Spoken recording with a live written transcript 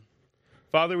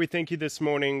Father, we thank you this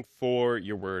morning for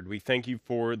your word. We thank you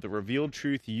for the revealed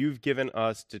truth you've given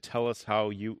us to tell us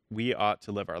how we ought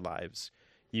to live our lives.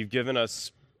 You've given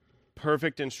us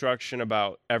perfect instruction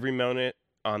about every moment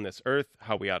on this earth,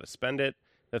 how we ought to spend it,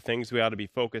 the things we ought to be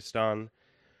focused on,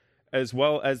 as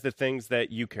well as the things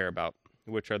that you care about,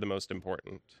 which are the most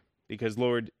important. Because,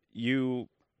 Lord,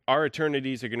 our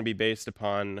eternities are going to be based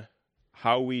upon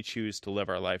how we choose to live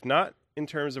our life, not in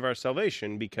terms of our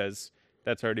salvation, because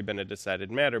that's already been a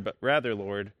decided matter, but rather,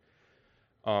 Lord,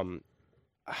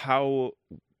 how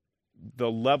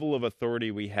the level of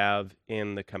authority we have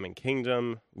in the coming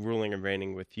kingdom, ruling and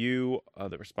reigning with you,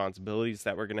 the responsibilities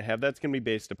that we're going to have, that's going to be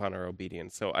based upon our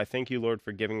obedience. So I thank you, Lord,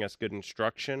 for giving us good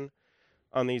instruction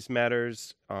on these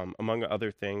matters. Among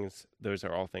other things, those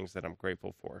are all things that I'm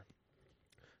grateful for.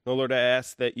 Now, Lord, I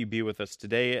ask that you be with us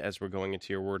today as we're going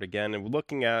into your word again and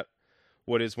looking at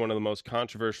what is one of the most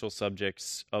controversial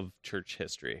subjects of church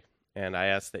history. And I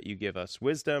ask that you give us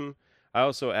wisdom. I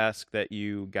also ask that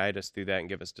you guide us through that and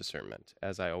give us discernment,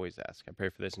 as I always ask. I pray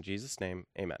for this in Jesus' name.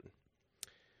 Amen.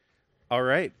 All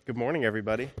right. Good morning,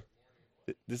 everybody.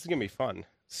 This is going to be fun.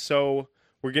 So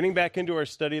we're getting back into our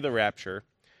study of the rapture.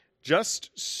 Just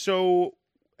so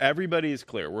everybody is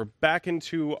clear, we're back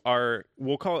into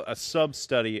we'll call it a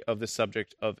sub-study of the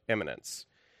subject of imminence.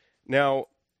 Now,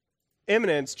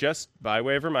 imminence, just by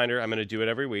way of reminder, I'm going to do it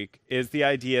every week, is the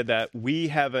idea that we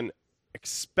have an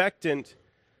expectant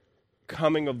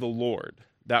coming of the Lord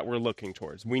that we're looking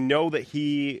towards. We know that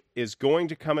he is going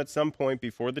to come at some point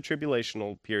before the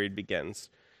tribulational period begins.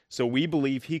 So we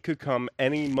believe he could come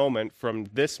any moment from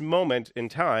this moment in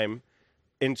time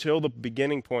until the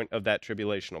beginning point of that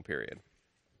tribulational period.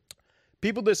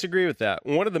 People disagree with that.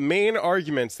 One of the main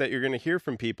arguments that you're going to hear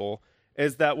from people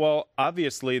is that, well,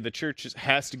 obviously the church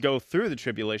has to go through the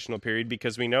tribulational period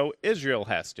because we know Israel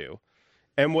has to.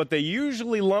 And what they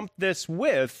usually lump this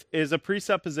with is a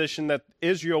presupposition that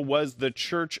Israel was the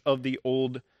church of the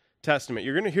Old Testament.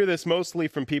 You're going to hear this mostly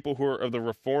from people who are of the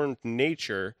Reformed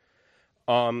nature,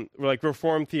 like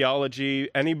Reformed theology.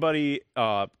 Anybody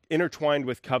intertwined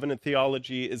with covenant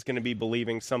theology is going to be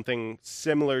believing something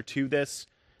similar to this.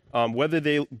 Whether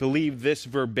they believe this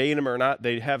verbatim or not,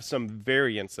 they have some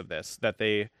variants of this that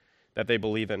they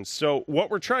believe in. So what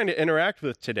we're trying to interact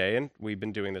with today, and we've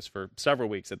been doing this for several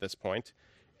weeks at this point,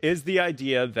 is the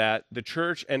idea that the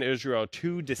church and Israel are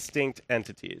two distinct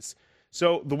entities.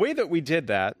 So the way that we did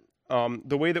that,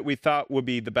 the way that we thought would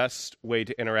be the best way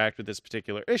to interact with this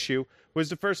particular issue was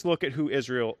to first look at who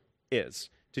Israel is.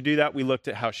 To do that, we looked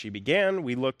at how she began.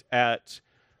 We looked at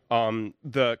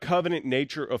the covenant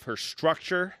nature of her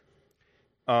structure,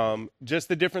 just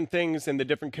the different things and the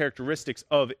different characteristics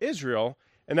of Israel,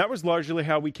 and that was largely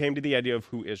how we came to the idea of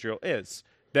who Israel is.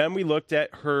 Then we looked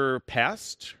at her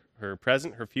past, her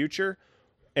present, her future,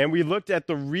 and we looked at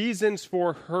the reasons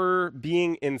for her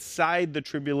being inside the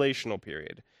tribulational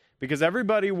period. Because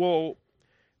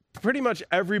pretty much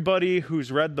everybody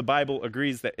who's read the Bible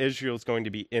agrees that Israel is going to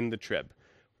be in the trib.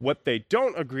 What they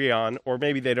don't agree on, or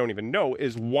maybe they don't even know,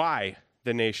 is why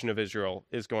the nation of Israel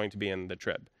is going to be in the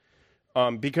trib.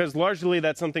 Because largely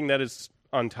that's something that is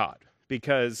untaught.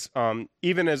 Because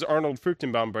even as Arnold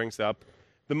Fruchtenbaum brings up,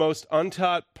 the most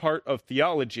untaught part of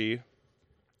theology,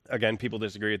 again, people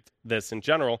disagree with this in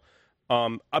general,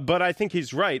 but I think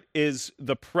he's right, is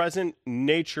the present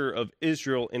nature of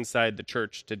Israel inside the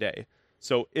church today.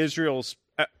 So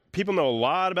people know a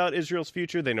lot about Israel's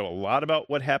future. They know a lot about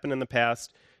what happened in the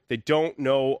past. They don't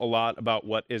know a lot about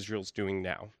what Israel's doing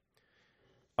now.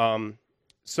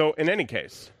 So in any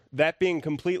case, that being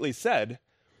completely said,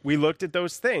 we looked at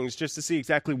those things just to see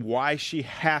exactly why she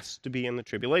has to be in the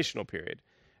tribulational period.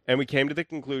 And we came to the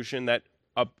conclusion that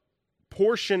a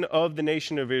portion of the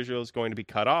nation of Israel is going to be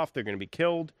cut off. They're going to be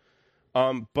killed.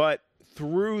 But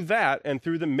through that and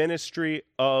through the ministry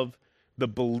of the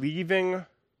believing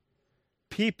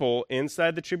people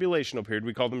inside the tribulational period,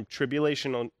 we call them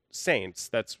tribulational saints.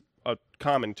 That's a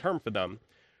common term for them.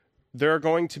 There are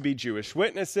going to be Jewish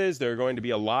witnesses. There are going to be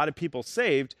a lot of people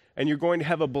saved, and you're going to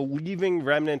have a believing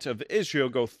remnant of Israel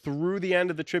go through the end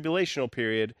of the tribulational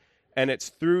period, and it's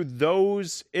through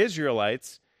those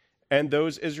Israelites and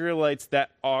those Israelites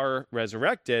that are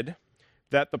resurrected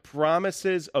that the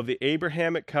promises of the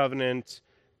Abrahamic covenant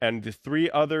and the three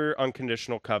other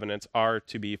unconditional covenants are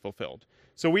to be fulfilled.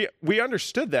 So we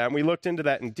understood that, and we looked into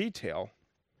that in detail.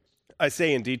 I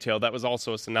say in detail, that was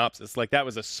also a synopsis. Like, that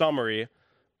was a summary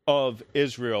of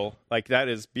Israel. Like, that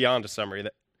is beyond a summary.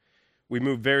 That we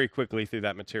moved very quickly through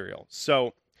that material.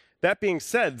 So that being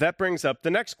said, that brings up the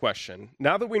next question.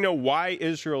 Now that we know why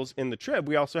Israel's in the trib,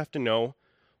 we also have to know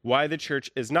why the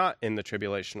church is not in the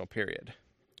tribulational period.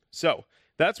 So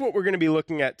That's what we're going to be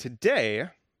looking at today.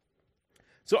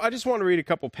 So I just want to read a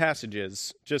couple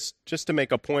passages just to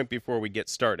make a point before we get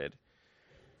started.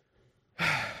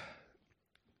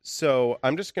 So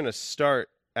I'm just going to start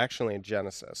actually in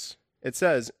Genesis. It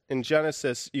says in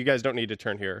Genesis, you guys don't need to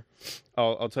turn here.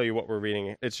 I'll tell you what we're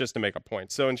reading. It's just to make a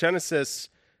point. So in Genesis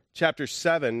chapter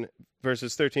 7,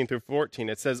 verses 13 through 14,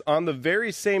 it says, on the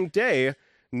very same day,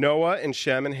 Noah and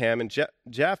Shem and Ham and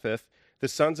Japheth, the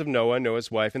sons of Noah, Noah's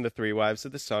wife, and the 3 wives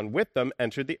of the son with them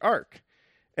entered the ark.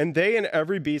 And they and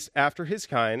every beast after his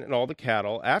kind, and all the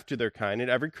cattle after their kind, and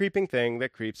every creeping thing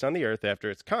that creeps on the earth after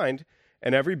its kind,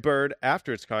 and every bird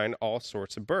after its kind, all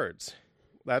sorts of birds.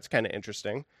 That's kind of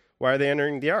interesting. Why are they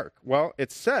entering the ark? Well,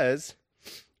 it says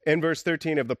in verse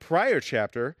 13 of the prior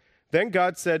chapter, then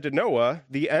God said to Noah,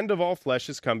 the end of all flesh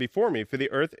has come before me, for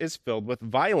the earth is filled with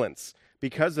violence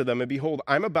because of them, and behold,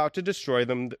 I'm about to destroy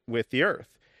them with the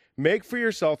earth. Make for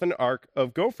yourself an ark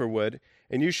of gopher wood,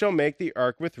 and you shall make the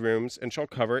ark with rooms, and shall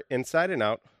cover it inside and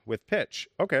out with pitch.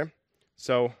 Okay,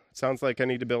 so it sounds like I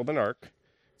need to build an ark.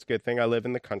 It's a good thing I live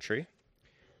in the country.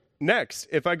 Next,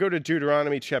 if I go to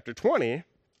Deuteronomy chapter 20,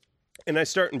 and I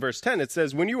start in verse 10, it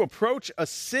says, when you approach a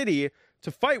city to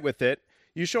fight with it,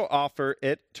 you shall offer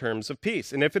it terms of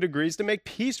peace. And if it agrees to make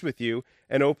peace with you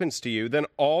and opens to you, then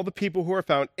all the people who are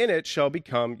found in it shall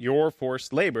become your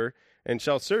forced labor and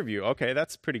shall serve you. Okay,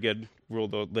 that's a pretty good rule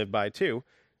to live by too.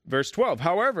 Verse 12,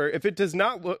 however, if it does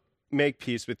not make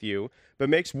peace with you, but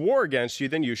makes war against you,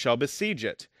 then you shall besiege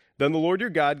it. Then the Lord your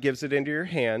God gives it into your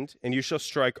hand, and you shall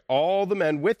strike all the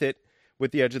men with it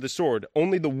with the edge of the sword.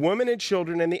 Only the women and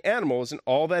children and the animals and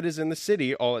all that is in the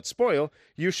city, all its spoil,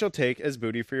 you shall take as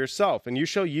booty for yourself, and you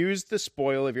shall use the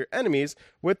spoil of your enemies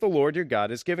with the Lord your God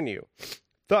has given you.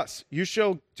 Thus you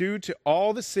shall do to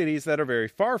all the cities that are very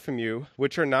far from you,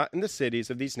 which are not in the cities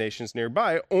of these nations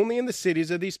nearby, only in the cities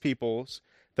of these peoples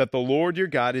that the Lord your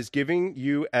God is giving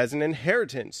you as an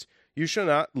inheritance. You shall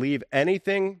not leave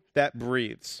anything that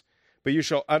breathes. But you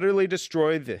shall utterly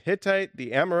destroy the Hittite,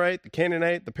 the Amorite, the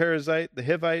Canaanite, the Perizzite, the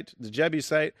Hivite, the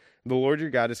Jebusite, the Lord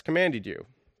your God has commanded you.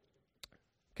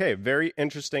 Okay, very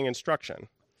interesting instruction.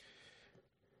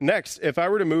 Next, if I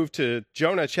were to move to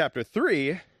Jonah chapter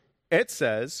 3, it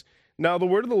says, now the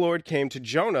word of the Lord came to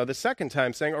Jonah the second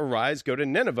time, saying, arise, go to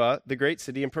Nineveh, the great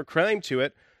city, and proclaim to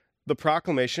it the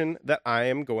proclamation that I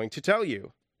am going to tell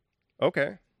you. Okay,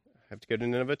 I have to go to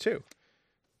Nineveh too.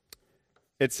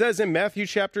 It says in Matthew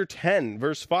chapter 10,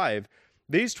 verse 5,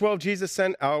 these 12 Jesus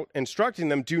sent out, instructing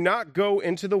them, do not go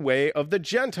into the way of the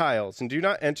Gentiles, and do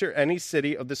not enter any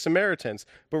city of the Samaritans,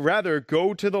 but rather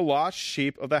go to the lost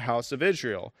sheep of the house of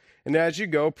Israel. And as you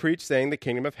go, preach, saying, the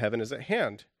kingdom of heaven is at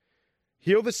hand.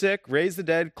 Heal the sick, raise the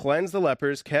dead, cleanse the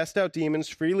lepers, cast out demons,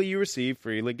 freely you receive,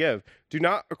 freely give. Do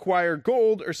not acquire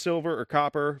gold or silver or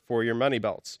copper for your money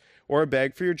belts, or a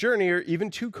bag for your journey, or even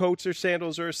 2 coats or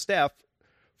sandals or a staff,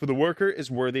 for the worker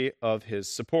is worthy of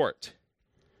his support.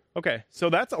 Okay, so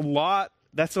that's a lot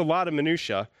of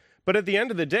minutia. But at the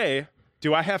end of the day,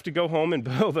 do I have to go home and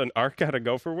build an ark out of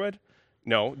gopher wood?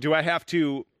 No. Do I have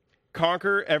to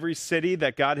conquer every city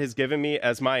that God has given me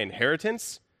as my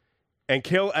inheritance and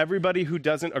kill everybody who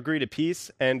doesn't agree to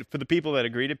peace, and for the people that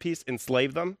agree to peace,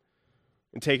 enslave them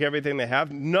and take everything they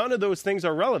have? None of those things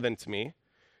are relevant to me.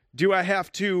 Do I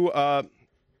have to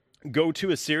go to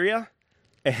Assyria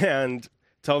and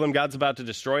tell them God's about to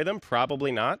destroy them?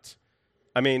 Probably not.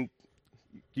 I mean,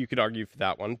 you could argue for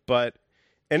that one. But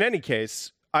in any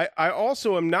case, I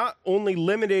also am not only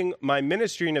limiting my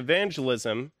ministry and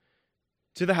evangelism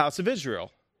to the house of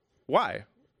Israel. Why?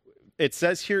 It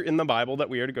says here in the Bible that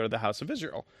we are to go to the house of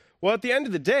Israel. Well, at the end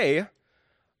of the day,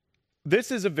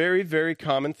 this is a very, very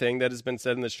common thing that has been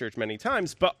said in this church many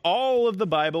times, but all of the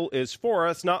Bible is for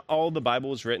us. Not all of the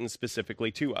Bible is written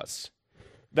specifically to us.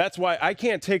 That's why I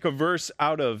can't take a verse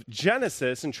out of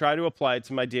Genesis and try to apply it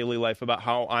to my daily life about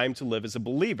how I'm to live as a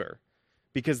believer,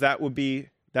 because that would be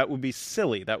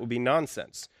silly. That would be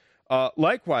nonsense.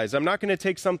 Likewise, I'm not going to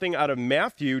take something out of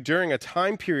Matthew during a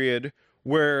time period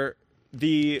where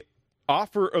the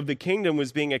offer of the kingdom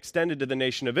was being extended to the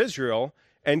nation of Israel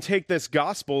and take this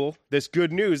gospel, this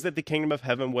good news that the kingdom of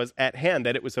heaven was at hand,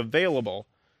 that it was available.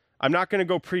 I'm not going to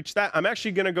go preach that. I'm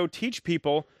actually going to go teach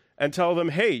people and tell them,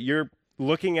 hey, you're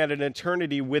looking at an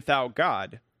eternity without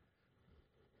God.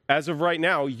 As of right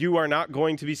now, you are not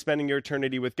going to be spending your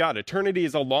eternity with God. Eternity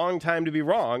is a long time to be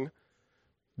wrong.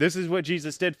 This is what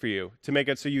Jesus did for you, to make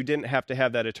it so you didn't have to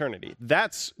have that eternity.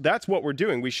 That's what we're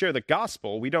doing. We share the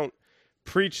gospel. We don't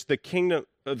preach the kingdom,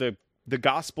 the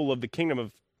gospel of the kingdom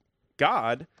of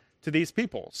God to these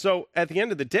people. So at the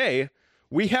end of the day,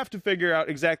 we have to figure out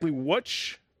exactly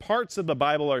which parts of the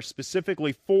Bible are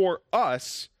specifically for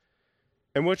us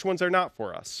and which ones are not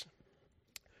for us.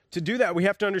 To do that, we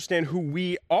have to understand who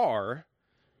we are.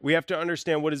 We have to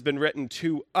understand what has been written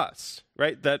to us,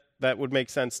 right? That would make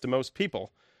sense to most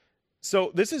people.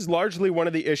 So this is largely one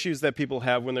of the issues that people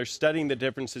have when they're studying the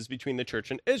differences between the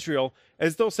church and Israel,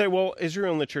 is they'll say, well,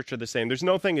 Israel and the church are the same. There's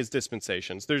no thing as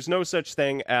dispensations. There's no such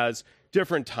thing as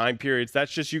different time periods.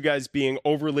 That's just you guys being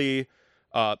overly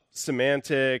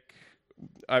semantic.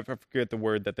 I forget the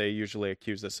word that they usually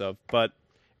accuse us of. But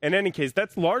in any case,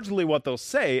 that's largely what they'll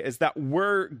say, is that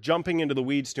we're jumping into the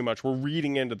weeds too much. We're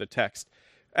reading into the text.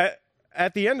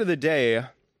 At the end of the day,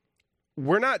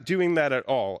 we're not doing that at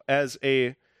all. As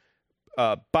a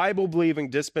Bible-believing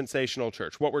dispensational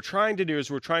church, what we're trying to do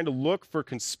is we're trying to look for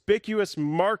conspicuous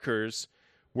markers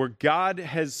where God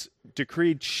has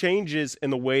decreed changes in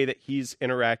the way that he's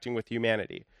interacting with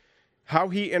humanity. How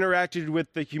he interacted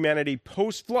with the humanity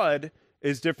post-flood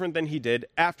is different than he did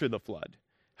after the flood.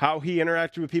 How he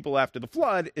interacted with people after the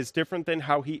flood is different than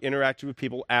how he interacted with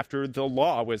people after the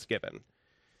law was given.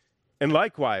 And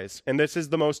likewise, and this is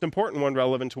the most important one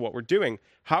relevant to what we're doing,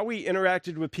 how we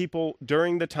interacted with people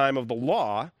during the time of the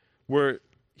law, where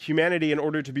humanity, in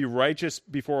order to be righteous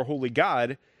before a holy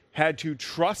God, had to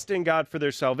trust in God for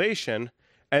their salvation,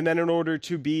 and then in order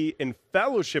to be in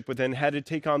fellowship with him, had to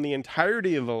take on the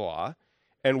entirety of the law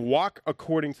and walk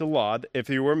according to the law.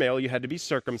 If you were male, you had to be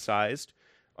circumcised.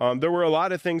 There were a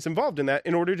lot of things involved in that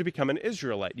in order to become an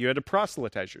Israelite. You had to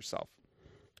proselytize yourself.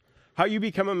 How you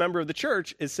become a member of the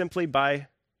church is simply by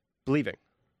believing.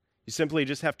 You simply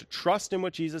just have to trust in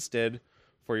what Jesus did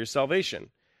for your salvation.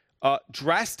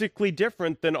 Drastically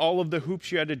different than all of the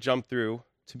hoops you had to jump through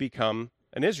to become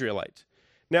an Israelite.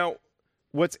 Now,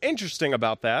 what's interesting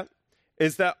about that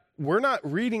is that we're not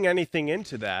reading anything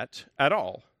into that at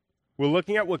all. We're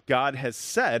looking at what God has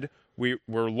said. We're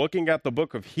looking at the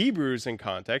book of Hebrews in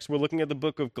context. We're looking at the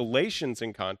book of Galatians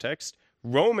in context.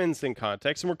 Romans in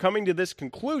context, and we're coming to this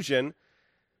conclusion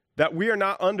that we are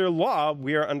not under law,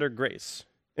 we are under grace.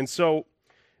 And so,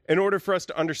 in order for us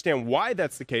to understand why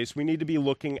that's the case, we need to be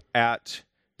looking at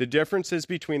the differences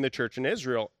between the church and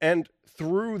Israel. And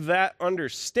through that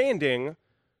understanding,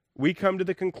 we come to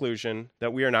the conclusion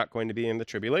that we are not going to be in the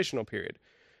tribulational period.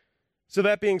 So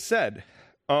that being said,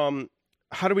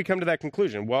 how do we come to that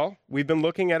conclusion? Well, we've been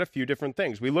looking at a few different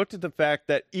things. We looked at the fact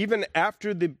that even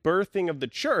after the birthing of the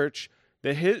church,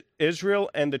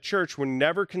 Israel and the church were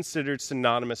never considered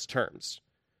synonymous terms.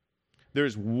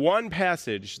 There's one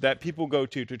passage that people go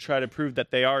to try to prove that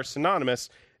they are synonymous,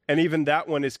 and even that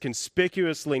one is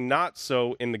conspicuously not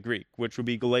so in the Greek, which would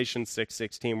be Galatians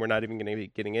 6:16. We're not even going to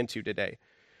be getting into today.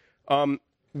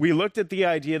 We looked at the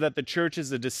idea that the church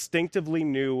is a distinctively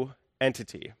new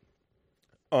entity.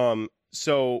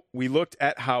 So we looked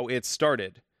at how it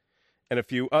started and a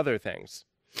few other things.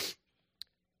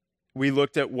 We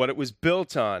looked at what it was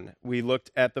built on. We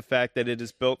looked at the fact that it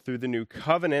is built through the new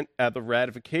covenant, at the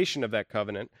ratification of that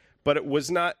covenant, but it was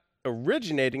not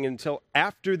originating until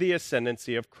after the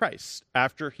ascendancy of Christ,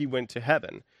 after he went to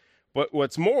heaven. But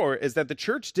what's more is that the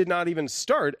church did not even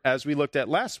start, as we looked at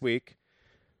last week,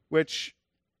 which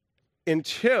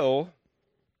until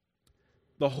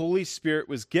the Holy Spirit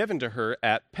was given to her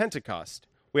at Pentecost.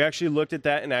 We actually looked at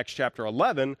that in Acts chapter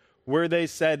 11, where they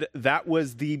said that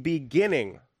was the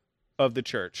beginning of the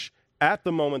church at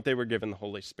the moment they were given the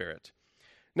Holy Spirit.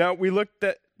 Now, we looked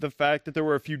at the fact that there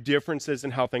were a few differences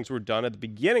in how things were done at the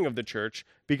beginning of the church,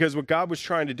 because what God was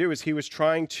trying to do is he was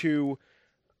trying to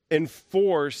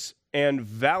enforce and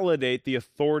validate the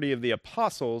authority of the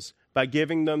apostles by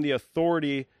giving them the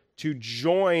authority to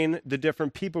join the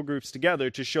different people groups together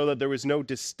to show that there was no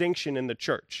distinction in the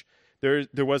church. There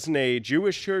wasn't a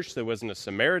Jewish church, there wasn't a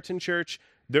Samaritan church,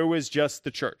 there was just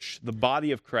the church, the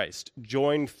body of Christ,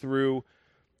 joined through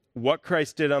what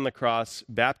Christ did on the cross,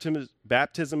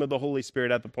 baptism of the Holy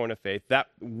Spirit at the point of faith. That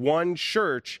one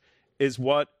church is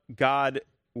what God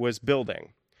was building.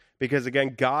 Because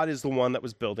again, God is the one that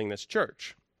was building this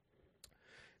church.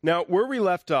 Now, where we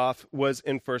left off was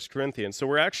in 1 Corinthians. So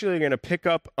we're actually going to pick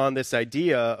up on this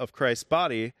idea of Christ's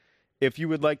body. If you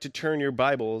would like to turn your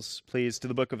Bibles, please, to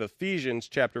the book of Ephesians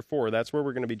chapter 4. That's where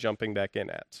we're going to be jumping back in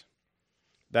at.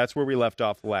 That's where we left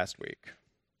off last week.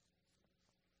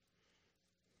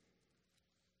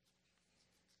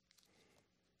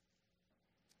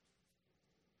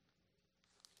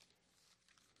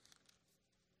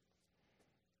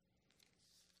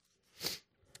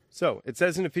 So, it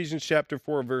says in Ephesians chapter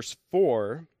 4, verse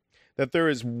 4, that there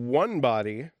is one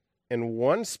body and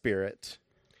one Spirit,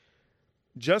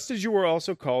 just as you were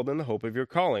also called in the hope of your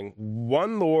calling.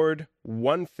 One Lord,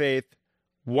 one faith,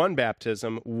 one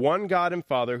baptism, one God and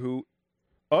Father, who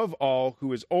of all,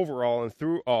 who is over all, and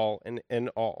through all, and in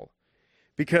all.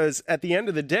 Because at the end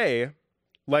of the day,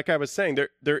 like I was saying,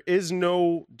 there is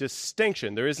no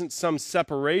distinction. There isn't some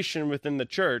separation within the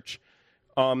church.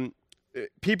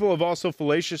 People have also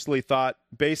fallaciously thought,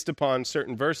 based upon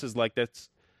certain verses like this,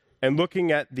 and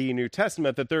looking at the New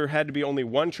Testament, that there had to be only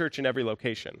one church in every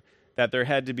location, that there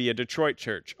had to be a Detroit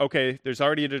church. Okay, there's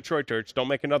already a Detroit church. Don't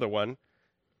make another one.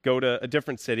 Go to a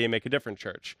different city and make a different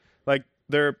church. Like,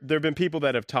 there have been people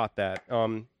that have taught that.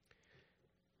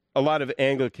 A lot of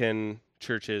Anglican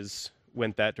churches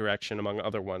went that direction, among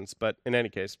other ones. But in any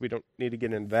case, we don't need to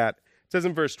get into that. It says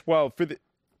in verse 12,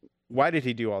 why did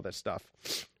he do all this stuff?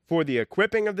 For the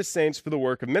equipping of the saints for the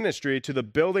work of ministry, to the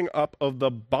building up of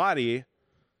the body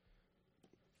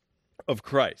of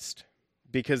Christ.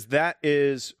 Because that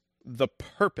is the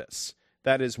purpose.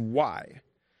 That is why.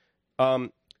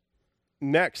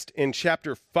 Next, in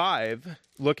chapter 5,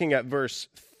 looking at verse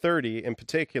 30 in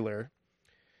particular,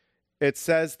 it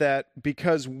says that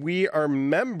because we are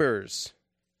members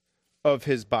of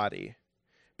his body,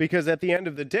 because at the end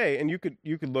of the day, and you could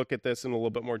look at this in a little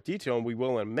bit more detail, and we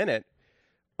will in a minute,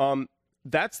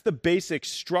 that's the basic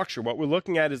structure. What we're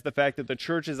looking at is the fact that the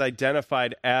church is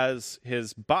identified as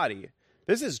his body.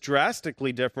 This is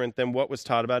drastically different than what was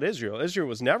taught about Israel. Israel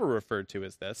was never referred to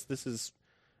as this. This is,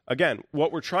 again,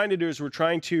 what we're trying to do is we're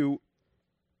trying to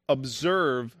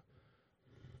observe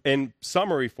in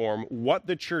summary form what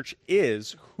the church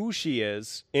is, who she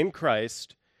is in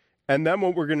Christ, and then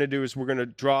what we're going to do is we're going to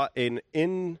draw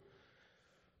an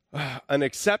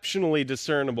exceptionally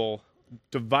discernible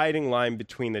dividing line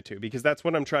between the two, because that's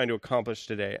what I'm trying to accomplish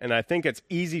today. And I think it's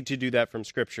easy to do that from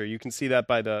Scripture. You can see that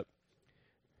by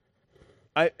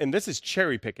and this is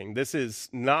cherry picking. This is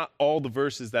not all the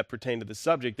verses that pertain to the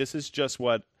subject. This is just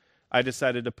what I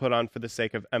decided to put on for the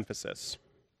sake of emphasis.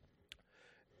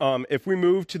 If we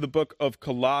move to the book of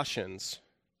Colossians,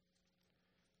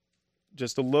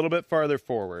 just a little bit farther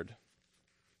forward,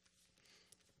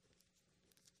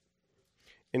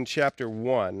 in chapter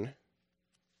 1,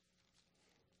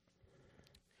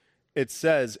 it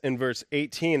says in verse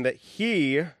 18 that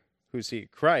he, who's he,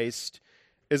 Christ,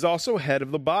 is also head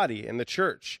of the body in the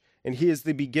church, and he is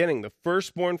the beginning, the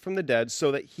firstborn from the dead,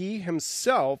 so that he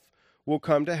himself will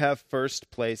come to have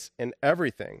first place in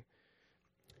everything.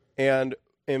 And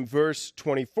in verse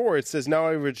 24, it says, now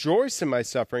I rejoice in my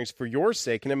sufferings for your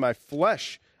sake, and in my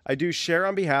flesh I do share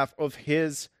on behalf of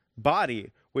his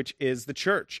body, which is the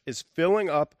church, is filling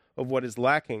up of what is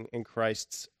lacking in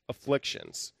Christ's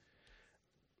afflictions.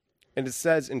 And it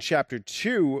says in chapter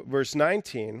 2, verse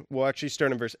 19, we'll actually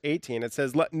start in verse 18, it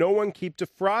says, let no one keep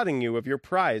defrauding you of your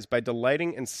prize by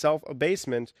delighting in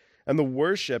self-abasement and the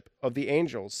worship of the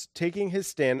angels, taking his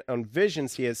stand on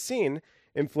visions he has seen,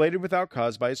 inflated without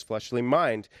cause by his fleshly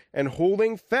mind, and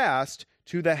holding fast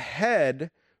to the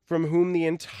head, from whom the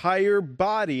entire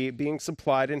body, being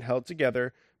supplied and held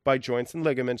together by joints and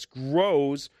ligaments,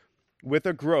 grows with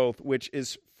a growth which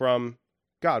is from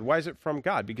God. Why is it from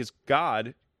God? Because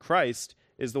God, Christ,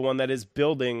 is the one that is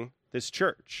building this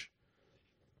church.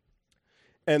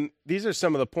 And these are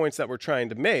some of the points that we're trying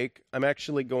to make. I'm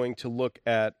actually going to look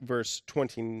at verse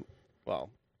 20,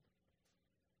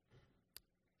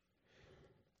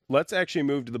 let's actually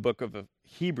move to the book of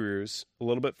Hebrews a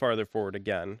little bit farther forward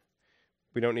again.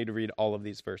 We don't need to read all of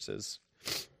these verses.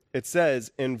 It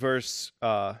says in verse,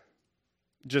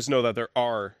 just know that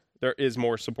there is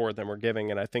more support than we're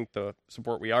giving, and I think the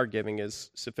support we are giving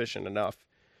is sufficient enough.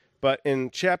 But in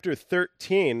chapter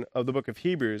 13 of the book of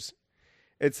Hebrews,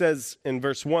 it says in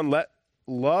verse 1, let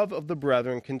love of the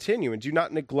brethren continue, and do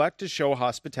not neglect to show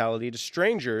hospitality to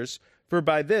strangers, for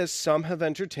by this some have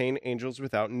entertained angels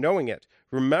without knowing it.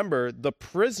 Remember the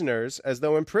prisoners as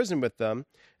though in prison with them,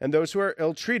 and those who are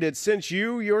ill-treated, since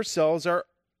you yourselves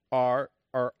are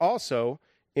also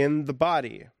in the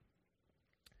body.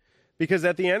 Because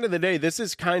at the end of the day, this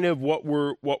is kind of what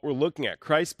we're looking at.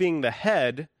 Christ being the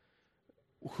head,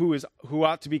 who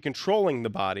ought to be controlling the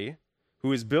body,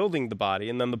 who is building the body,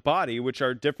 and then the body, which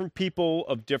are different people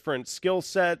of different skill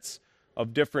sets,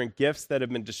 of different gifts that have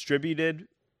been distributed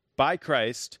by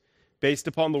Christ based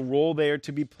upon the role they are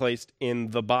to be placed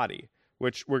in the body,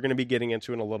 which we're going to be getting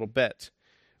into in a little bit.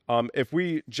 If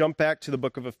we jump back to the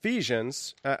book of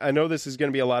Ephesians, I know this is going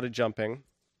to be a lot of jumping.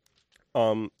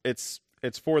 It's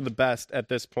for the best at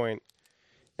this point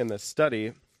in the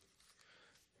study.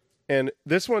 And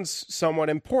this one's somewhat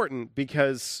important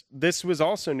because this was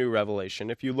also new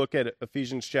revelation. If you look at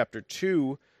Ephesians chapter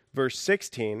 2, verse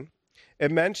 16,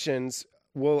 it mentions,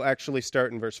 we'll actually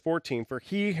start in verse 14, for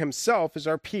he himself is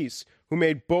our peace, who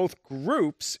made both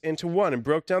groups into one and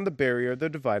broke down the barrier, the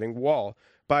dividing wall,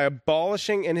 by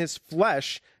abolishing in his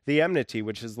flesh the enmity,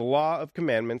 which is the law of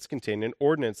commandments contained in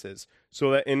ordinances, so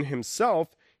that in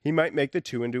himself he might make the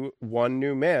two into one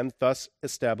new man, thus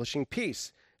establishing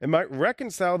peace, and might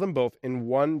reconcile them both in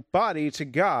one body to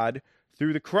God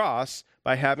through the cross,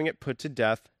 by having put to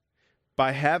death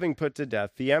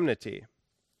the enmity.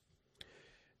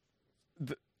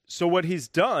 So what he's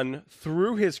done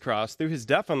through his cross, through his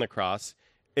death on the cross,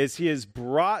 is he's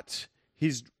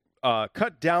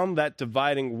cut down that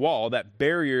dividing wall, that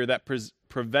barrier that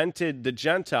prevented the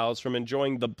Gentiles from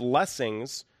enjoying the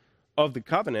blessings of the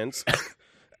covenants.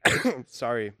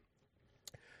 Sorry.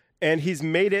 And he's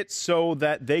made it so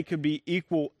that they could be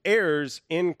equal heirs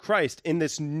in Christ, in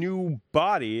this new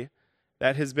body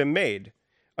that has been made.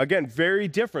 Again, very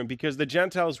different, because the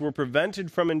Gentiles were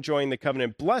prevented from enjoying the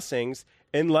covenant blessings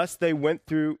unless they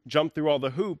jumped through all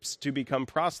the hoops to become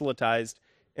proselytized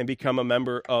and become a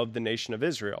member of the nation of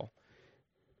Israel.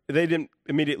 They didn't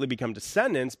immediately become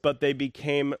descendants, but they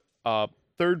became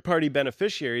third-party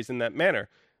beneficiaries in that manner.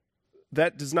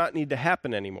 That does not need to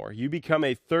happen anymore. You become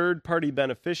a third-party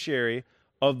beneficiary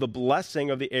of the blessing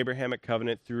of the Abrahamic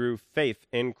covenant through faith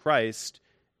in Christ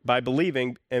by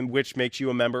believing, and which makes you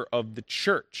a member of the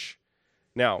church.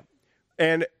 Now,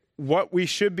 and what we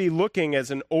should be looking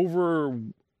as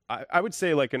I would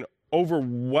say like an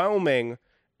overwhelming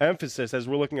emphasis as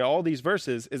we're looking at all these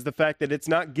verses is the fact that it's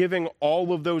not giving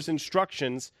all of those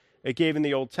instructions it gave in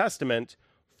the Old Testament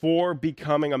for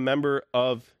becoming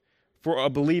for a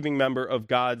believing member of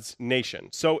God's nation.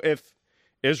 So if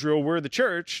Israel were the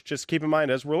church, just keep in mind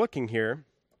as we're looking here,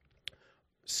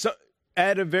 so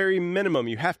at a very minimum,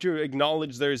 you have to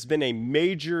acknowledge there's been a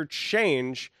major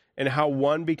change in how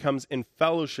one becomes in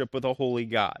fellowship with a holy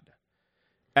God.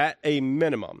 At a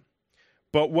minimum.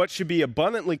 But what should be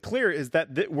abundantly clear is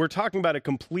that we're talking about a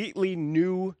completely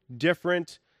new,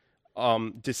 different,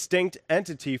 distinct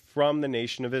entity from the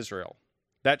nation of Israel.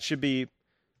 That should be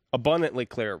abundantly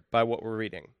clear by what we're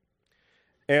reading.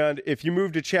 And if you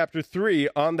move to chapter 3,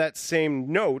 on that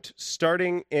same note,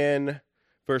 starting in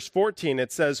verse 14,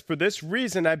 it says, "For this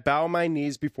reason I bow my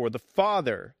knees before the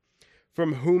Father,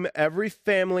 from whom every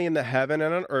family in the heaven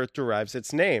and on earth derives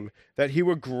its name, that he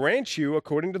would grant you,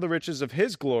 according to the riches of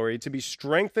his glory, to be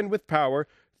strengthened with power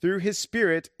through his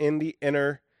Spirit in the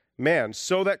inner man,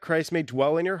 so that Christ may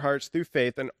dwell in your hearts through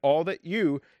faith, and all that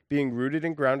you, being rooted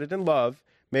and grounded in love,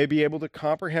 may be able to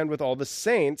comprehend with all the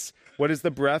saints what is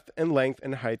the breadth and length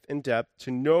and height and depth,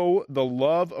 to know the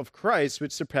love of Christ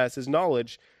which surpasses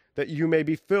knowledge, that you may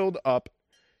be filled up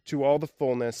to all the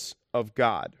fullness of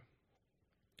God."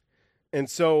 And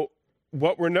so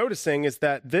what we're noticing is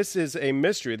that this is a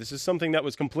mystery. This is something that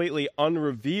was completely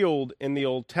unrevealed in the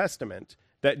Old Testament,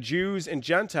 that Jews and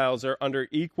Gentiles are under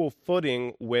equal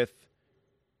footing with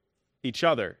each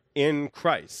other in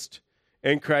Christ.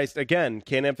 And Christ, again,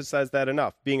 can't emphasize that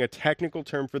enough, being a technical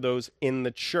term for those in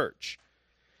the church.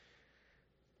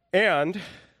 And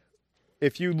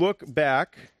if you look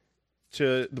back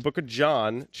to the book of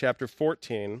John, chapter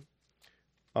 14,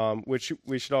 which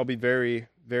we should all be very,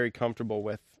 very comfortable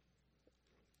with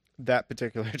that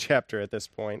particular chapter at this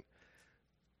point.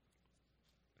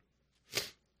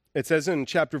 It says in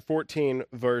chapter 14,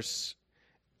 verse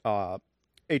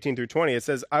 18 through 20, it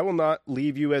says, "I will not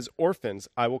leave you as orphans.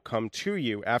 I will come to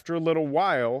you. After a little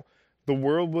while, the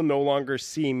world will no longer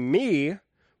see me,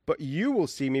 but you will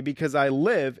see me, because I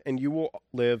live, and you will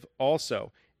live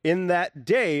also. In that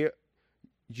day,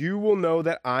 you will know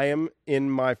that I am in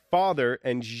my Father,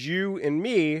 and you in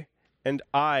me, and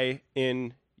I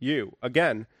in you."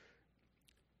 Again,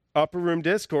 upper room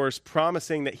discourse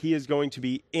promising that he is going to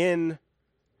be in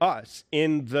us,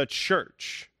 in the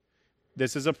church.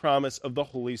 This is a promise of the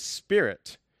Holy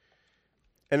Spirit.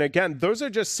 And again, those are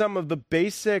just some of the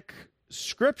basic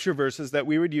scripture verses that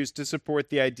we would use to support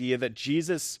the idea that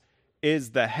Jesus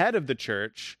is the head of the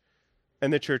church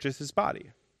and the church is his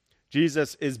body.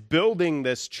 Jesus is building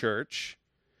this church,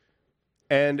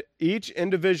 and each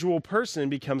individual person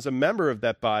becomes a member of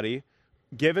that body,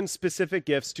 given specific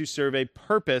gifts to serve a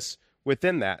purpose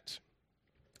within that.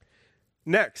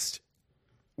 Next,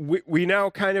 we now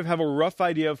kind of have a rough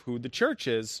idea of who the church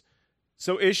is.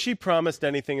 So is she promised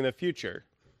anything in the future?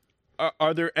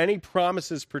 Are there any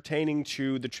promises pertaining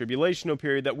to the tribulational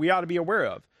period that we ought to be aware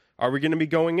of? Are we going to be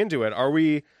going into it?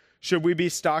 Should we be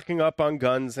stocking up on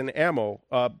guns and ammo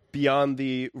beyond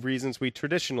the reasons we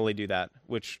traditionally do that,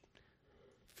 which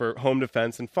for home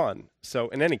defense and fun? So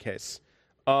in any case,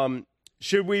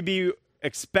 should we be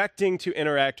expecting to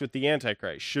interact with the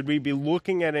Antichrist? Should we be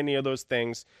looking at any of those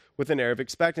things with an air of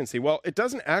expectancy? Well, it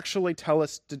doesn't actually tell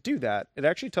us to do that. It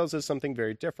actually tells us something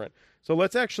very different. So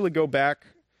let's actually go back.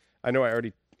 I know I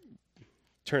already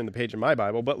turn the page in my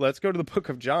Bible, but let's go to the book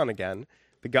of John again,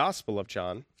 the Gospel of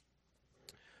John.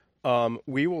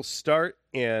 We will start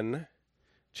in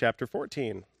chapter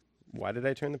 14. Why did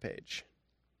I turn the page?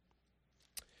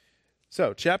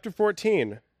 So, chapter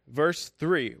 14, verse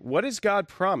 3. What does God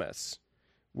promise?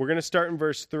 We're going to start in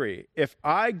verse 3. If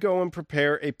I go and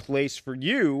prepare a place for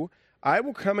you, I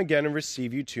will come again and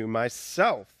receive you to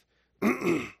myself,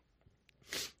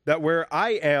 that where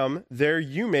I am, there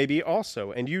you may be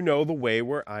also, and you know the way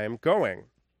where I am going.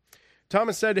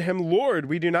 Thomas said to him, Lord,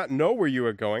 we do not know where you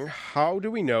are going. How do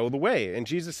we know the way? And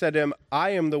Jesus said to him,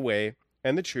 I am the way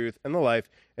and the truth and the life,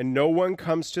 and no one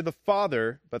comes to the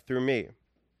Father but through me.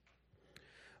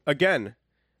 Again,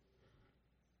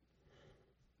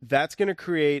 that's going to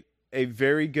create a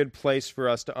very good place for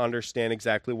us to understand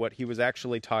exactly what he was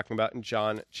actually talking about in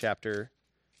John chapter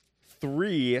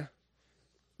 3,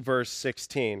 verse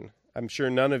 16. I'm sure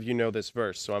none of you know this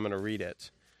verse, so I'm going to read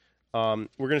it. We're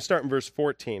going to start in verse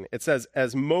 14. It says,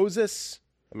 as Moses,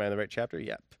 am I in the right chapter?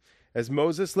 Yep. As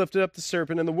Moses lifted up the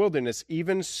serpent in the wilderness,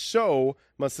 even so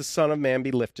must the Son of Man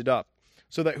be lifted up,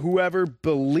 so that whoever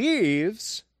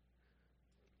believes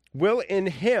will in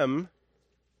him,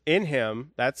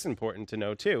 that's important to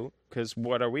know too, because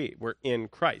what are we? We're in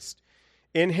Christ.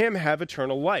 In him have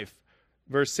eternal life.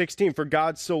 Verse 16, for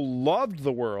God so loved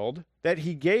the world that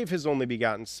he gave his only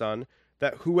begotten Son,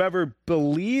 that whoever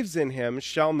believes in him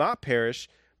shall not perish,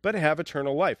 but have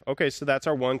eternal life. Okay, so that's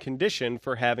our one condition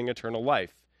for having eternal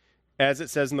life. As it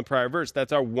says in the prior verse,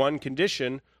 that's our one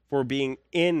condition for being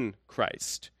in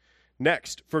Christ.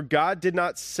 Next, for God did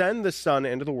not send the Son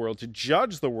into the world to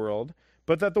judge the world,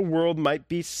 but that the world might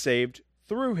be saved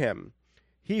through him.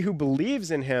 He who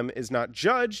believes in him is not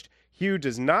judged. He who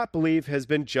does not believe has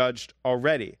been judged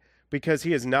already, because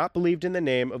he has not believed in the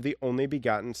name of the only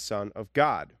begotten Son of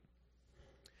God.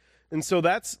 And so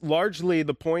that's largely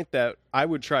the point that I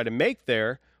would try to make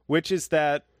there, which is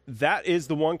that is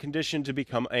the one condition to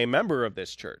become a member of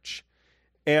this church.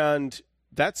 And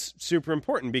that's super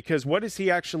important, because what is he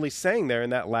actually saying there in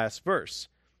that last verse?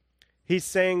 He's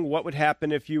saying what would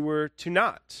happen if you were to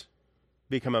not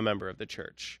become a member of the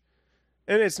church.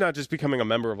 And it's not just becoming a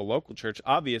member of a local church.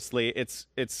 Obviously, it's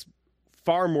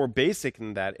far more basic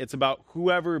than that. It's about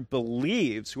whoever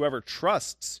believes, whoever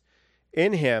trusts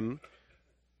in him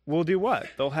will do what?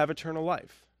 They'll have eternal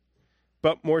life.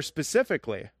 But more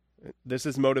specifically, this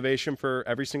is motivation for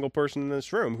every single person in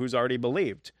this room who's already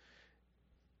believed.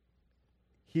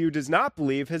 He who does not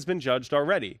believe has been judged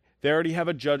already. They already have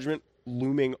a judgment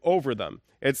looming over them.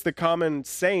 It's the common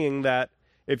saying that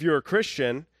if you're a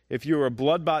Christian, if you're a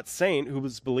blood-bought saint who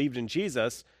has believed in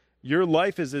Jesus, your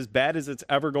life is as bad as it's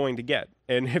ever going to get.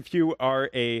 And if you are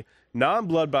a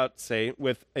non-blood-bought saint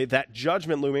with that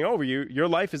judgment looming over you, your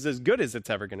life is as good as it's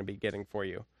ever going to be getting for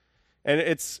you. And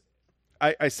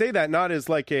I say that not as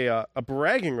like a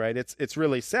bragging right. It's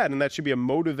really sad, and that should be a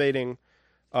motivating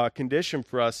condition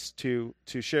for us to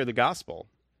share the gospel.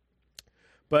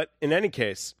 But in any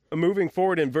case, moving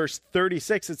forward in verse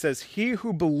 36, it says, he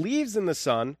who believes in the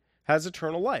Son has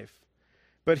eternal life.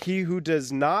 But he who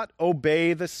does not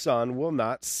obey the Son will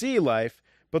not see life,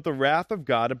 but the wrath of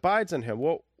God abides on him.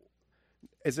 Well,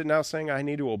 is it now saying I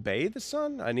need to obey the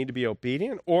Son? I need to be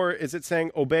obedient? Or is it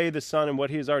saying obey the Son in what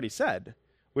he has already said,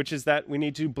 which is that we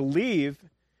need to believe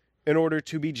in order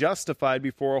to be justified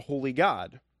before a holy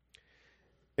God?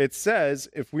 It says,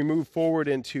 if we move forward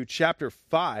into chapter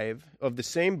 5 of the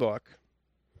same book,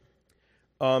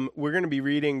 we're going to be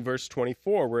reading verse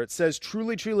 24, where it says,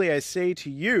 truly, truly, I say to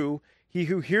you, he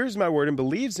who hears my word and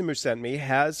believes him who sent me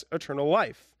has eternal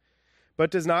life,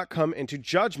 but does not come into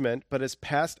judgment, but is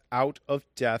passed out of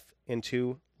death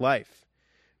into life.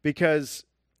 Because,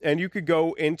 and you could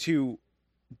go into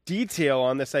detail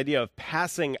on this idea of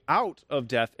passing out of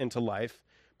death into life,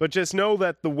 but just know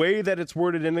that the way that it's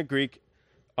worded in the Greek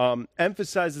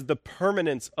emphasizes the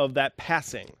permanence of that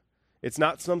passing. It's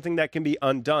not something that can be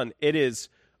undone. It is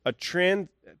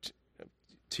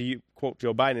to quote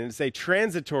Joe Biden, it's a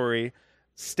transitory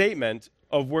statement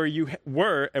of where you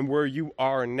were and where you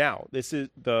are now.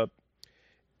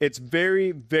 It's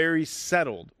very, very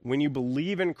settled. When you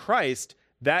believe in Christ,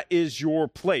 that is your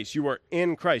place. You are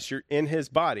in Christ. You're in his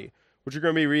body. What you're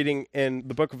going to be reading in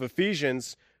the book of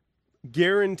Ephesians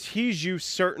guarantees you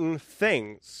certain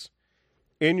things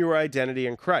in your identity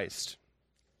in Christ.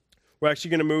 We're actually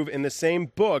going to move in the same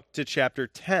book to chapter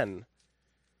 10,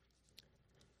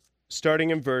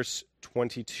 starting in verse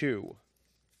 22.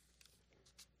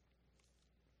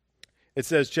 It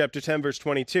says, chapter 10, verse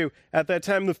 22, at that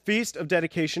time the feast of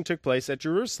dedication took place at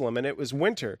Jerusalem, and it was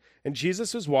winter, and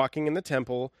Jesus was walking in the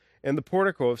temple in the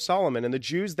portico of Solomon, and the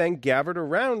Jews then gathered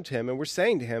around him and were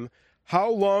saying to him, How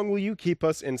long will you keep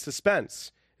us in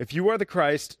suspense? If you are the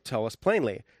Christ, tell us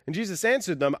plainly." And Jesus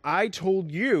answered them, "I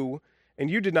told you, and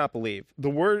you did not believe. The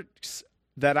works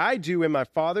that I do in my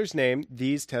Father's name,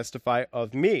 these testify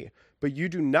of me. But you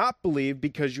do not believe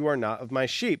because you are not of my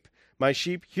sheep. My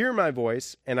sheep hear my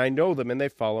voice, and I know them, and they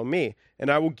follow me.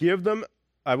 And I will give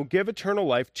eternal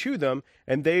life to them,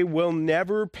 and they will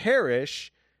never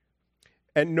perish,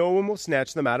 and no one will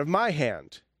snatch them out of my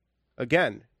hand."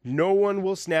 Again, no one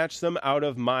will snatch them out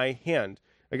of my hand.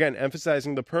 Again,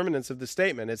 emphasizing the permanence of the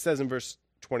statement. It says in verse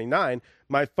 29,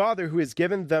 "My Father who has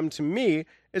given them to me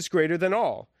is greater than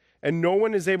all, and no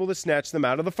one is able to snatch them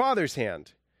out of the Father's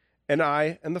hand. And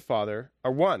I and the Father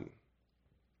are one."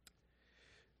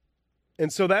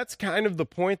 And so that's kind of the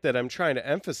point that I'm trying to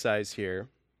emphasize here,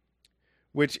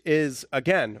 which is,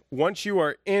 again, once you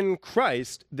are in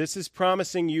Christ, this is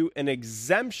promising you an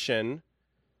exemption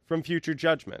from future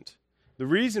judgment. The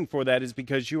reason for that is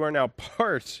because you are now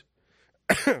part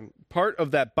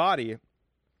of that body.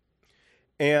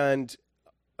 And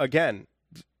again,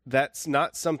 that's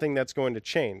not something that's going to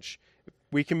change.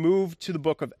 We can move to the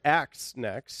book of Acts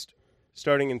next,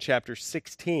 starting in chapter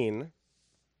 16.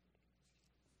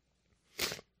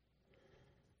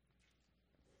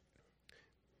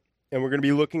 And we're going to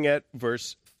be looking at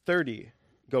verse 30,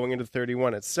 going into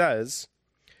 31. It says,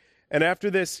 "And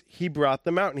after this, he brought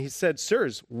them out, and he said,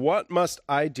 'Sirs, what must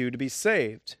I do to be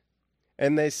saved?'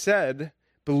 And they said,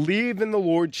 'Believe in the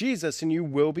Lord Jesus, and you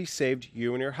will be saved,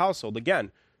 you and your household.'"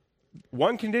 Again,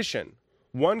 one condition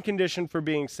for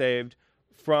being saved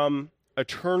from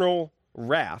eternal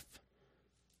wrath,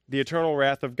 the eternal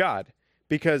wrath of God,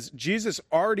 because Jesus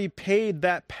already paid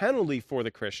that penalty for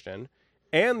the Christian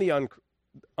and the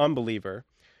unbeliever.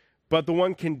 But the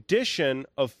one condition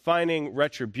of finding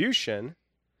retribution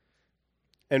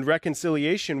and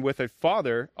reconciliation with a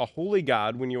Father, a holy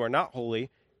God, when you are not holy,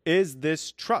 is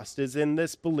this trust, is in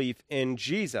this belief in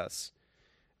Jesus.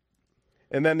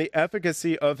 And then the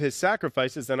efficacy of his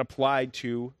sacrifice is then applied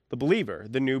to the believer,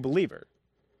 the new believer.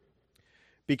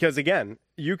 Because again,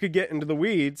 you could get into the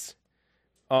weeds.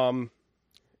 You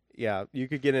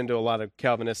could get into a lot of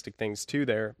Calvinistic things too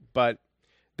there, but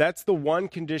that's the one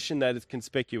condition that is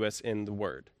conspicuous in the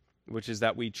word, which is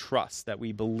that we trust, that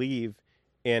we believe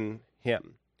in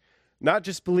him. Not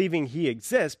just believing he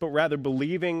exists, but rather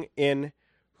believing in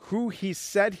who he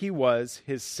said he was,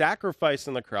 his sacrifice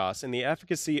on the cross, and the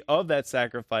efficacy of that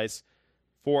sacrifice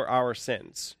for our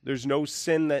sins. There's no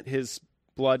sin that his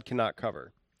blood cannot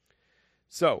cover.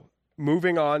 So,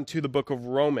 moving on to the book of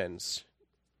Romans,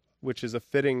 which is a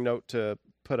fitting note to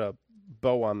put a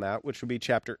bow on that, which would be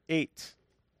chapter 8,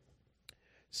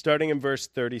 starting in verse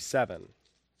 37.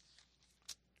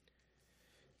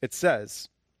 It says,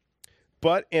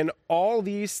 "But in all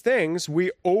these things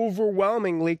we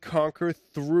overwhelmingly conquer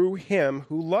through him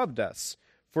who loved us.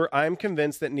 For I am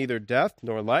convinced that neither death,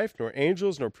 nor life, nor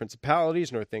angels, nor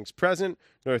principalities, nor things present,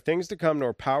 nor things to come,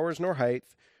 nor powers, nor height,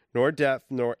 nor depth,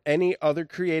 nor any other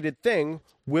created thing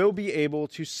will be able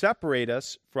to separate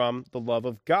us from the love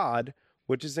of God,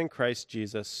 which is in Christ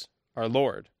Jesus our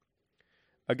Lord."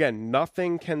 Again,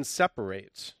 nothing can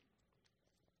separate.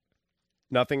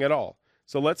 Nothing at all.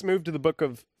 So let's move to the book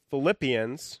of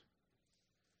Philippians,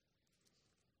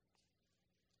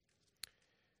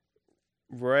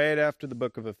 right after the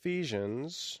book of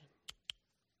Ephesians,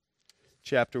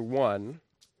 chapter 1.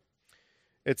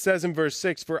 It says in verse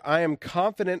 6, "For I am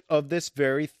confident of this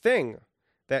very thing,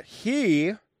 that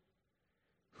he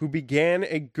who began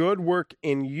a good work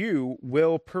in you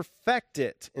will perfect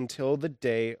it until the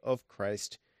day of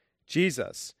Christ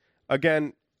Jesus."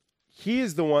 Again, he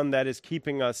is the one that is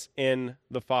keeping us in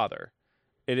the Father.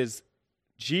 It is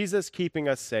Jesus keeping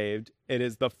us saved. It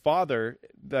is the Father,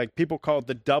 like people call it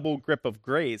the double grip of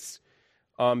grace,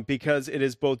 because it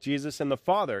is both Jesus and the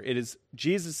Father. It is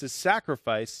Jesus'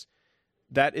 sacrifice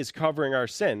that is covering our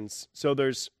sins. So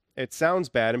it sounds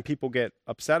bad and people get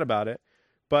upset about it,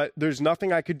 but there's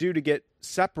nothing I could do to get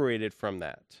separated from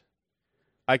that.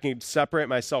 I can separate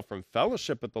myself from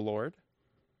fellowship with the Lord.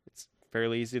 It's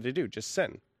fairly easy to do, just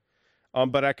sin.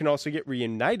 But I can also get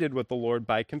reunited with the Lord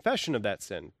by confession of that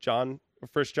sin.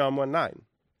 1 John 1:9.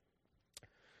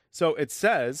 So it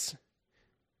says,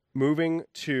 going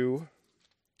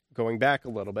back a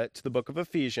little bit to the book of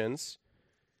Ephesians,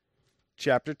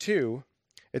 chapter 2,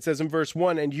 it says in verse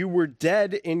 1, "And you were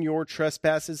dead in your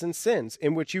trespasses and sins,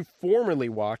 in which you formerly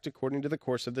walked according to the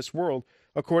course of this world,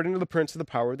 according to the prince of the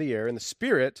power of the air, and the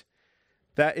spirit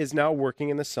that is now working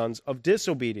in the sons of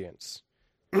disobedience.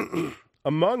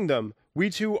 Among them,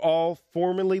 we too all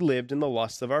formerly lived in the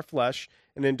lusts of our flesh,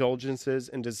 and indulgences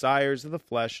and desires of the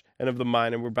flesh and of the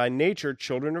mind, and were by nature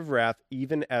children of wrath,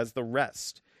 even as the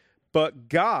rest. But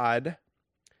God,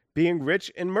 being rich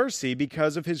in mercy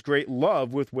because of his great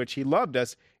love with which he loved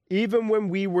us, even when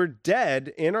we were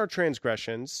dead in our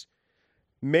transgressions,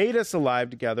 made us alive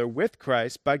together with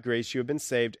Christ. By grace you have been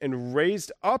saved, and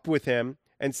raised up with him,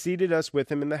 and seated us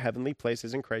with him in the heavenly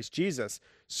places in Christ Jesus,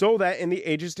 so that in the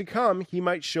ages to come he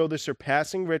might show the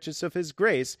surpassing riches of his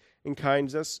grace and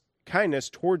kindness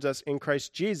towards us in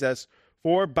Christ Jesus.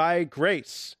 For by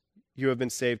grace you have been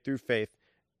saved through faith.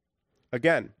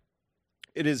 Again,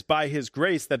 it is by his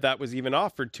grace that was even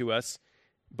offered to us,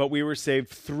 but we were saved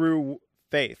through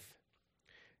faith.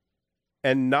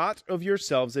 And not of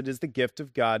yourselves, it is the gift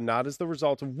of God, not as the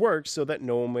result of works, so that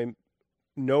no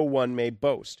one may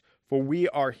boast. For we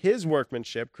are his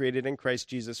workmanship, created in Christ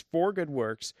Jesus for good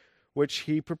works, which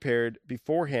he prepared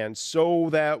beforehand, so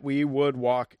that we would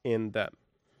walk in them.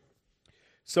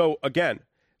 So again,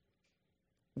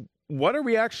 what are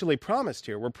we actually promised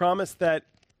here? We're promised that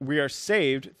we are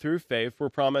saved through faith. We're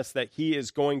promised that he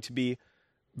is going to be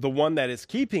the one that is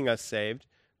keeping us saved,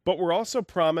 but we're also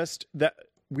promised that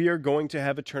we are going to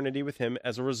have eternity with him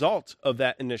as a result of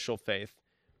that initial faith,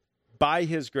 by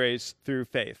his grace through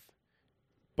faith.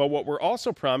 But what we're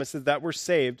also promised is that we're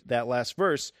saved, that last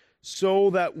verse, so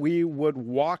that we would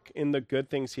walk in the good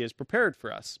things he has prepared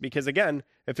for us. Because again,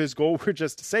 if his goal were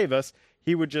just to save us,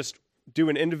 he would just do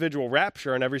an individual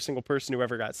rapture on every single person who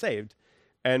ever got saved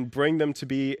and bring them to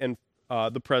be in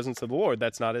the presence of the Lord.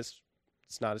 It's not his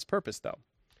purpose, though.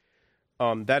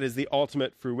 That is the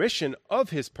ultimate fruition of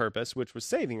his purpose, which was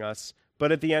saving us.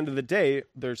 But at the end of the day,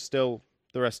 there's still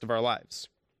the rest of our lives.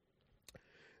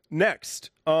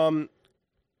 Next, on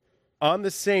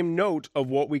the same note of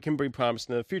what we can be promised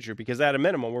in the future, because at a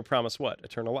minimum, we're promised what?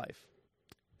 Eternal life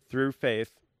through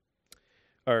faith.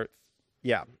 In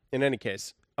any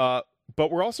case. But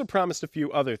we're also promised a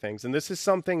few other things. And this is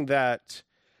something that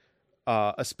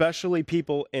especially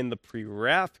people in the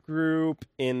pre-wrath group,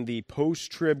 in the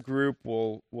post-trib group,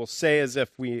 will say as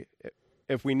if we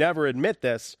never admit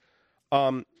this.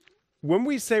 When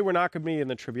we say we're not going to be in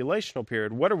the tribulational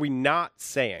period, what are we not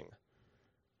saying?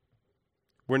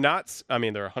 There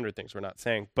are 100 things we're not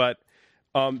saying, but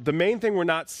the main thing we're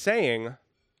not saying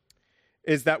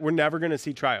is that we're never going to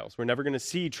see trials. We're never going to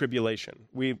see tribulation.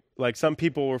 Some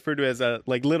people refer to as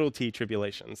little t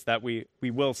tribulations that we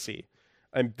will see.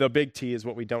 And the big T is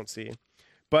what we don't see.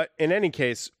 But in any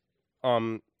case,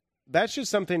 that's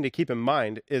just something to keep in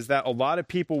mind, is that a lot of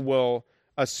people will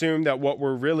assume that what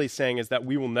we're really saying is that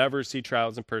we will never see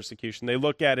trials and persecution. They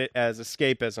look at it as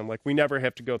escapism, like we never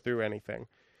have to go through anything.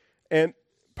 And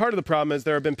part of the problem is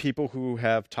there have been people who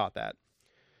have taught that.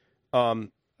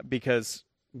 Because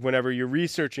whenever you're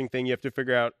researching things, you have to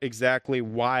figure out exactly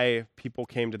why people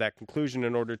came to that conclusion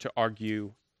in order to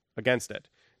argue against it.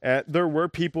 There were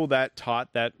people that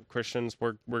taught that Christians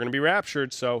were going to be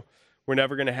raptured, so we're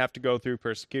never going to have to go through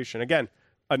persecution. Again,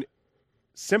 a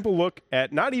simple look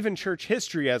at not even church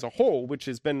history as a whole, which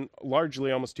has been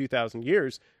largely almost 2,000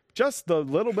 years, just the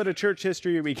little bit of church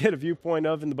history we get a viewpoint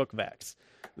of in the book of Acts.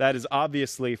 That is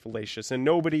obviously fallacious, and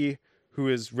nobody who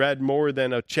has read more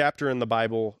than a chapter in the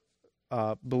Bible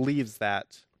believes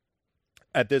that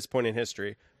at this point in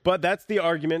history. But that's the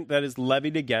argument that is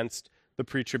levied against the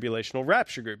pre-tribulational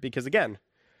rapture group. Because again,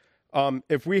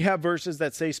 if we have verses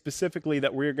that say specifically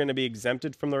that we're going to be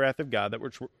exempted from the wrath of God, that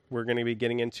we're going to be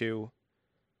getting into,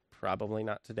 probably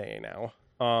not today now.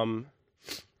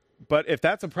 But if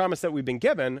that's a promise that we've been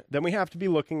given, then we have to be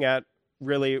looking at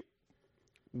really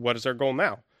what is our goal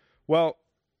now? Well,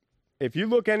 if you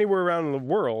look anywhere around in the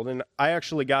world, and I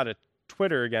actually got a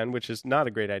Twitter again, which is not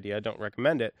a great idea, I don't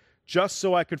recommend it, just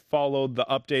so I could follow the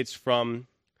updates from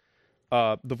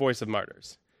the Voice of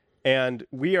Martyrs. And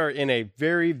we are in a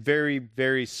very, very,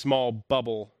 very small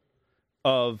bubble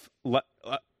of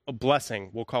a blessing,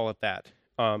 we'll call it that,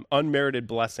 unmerited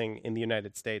blessing in the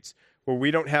United States, where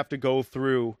we don't have to go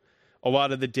through a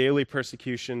lot of the daily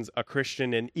persecutions a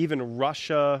Christian in even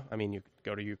Russia. I mean, you could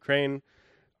go to Ukraine.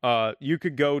 You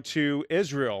could go to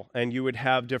Israel, and you would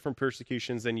have different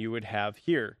persecutions than you would have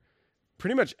here.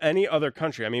 Pretty much any other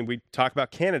country. I mean, we talked about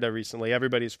Canada recently.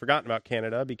 Everybody's forgotten about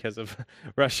Canada because of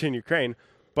Russia and Ukraine.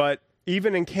 But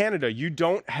even in Canada, you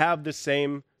don't have the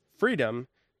same freedom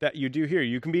that you do here.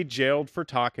 You can be jailed for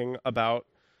talking about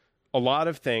a lot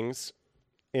of things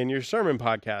in your sermon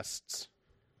podcasts.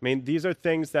 I mean, these are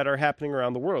things that are happening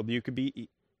around the world. You could be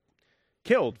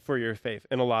killed for your faith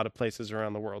in a lot of places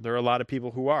around the world. There are a lot of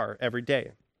people who are every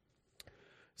day.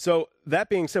 So that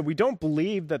being said, we don't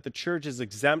believe that the church is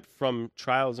exempt from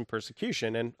trials and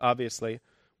persecution. And obviously,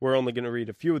 We're only going to read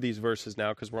a few of these verses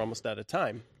now because we're almost out of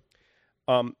time.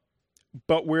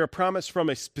 But we're promised from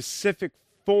a specific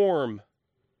form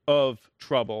of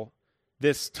trouble,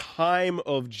 this time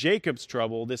of Jacob's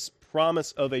trouble, this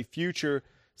promise of a future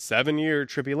 7-year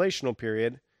tribulational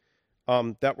period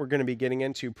that we're going to be getting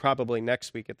into probably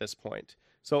next week at this point.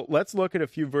 So let's look at a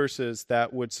few verses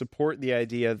that would support the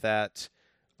idea that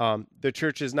the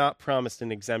church is not promised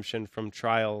an exemption from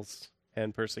trials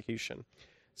and persecution.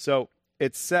 So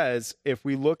it says, if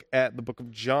we look at the book of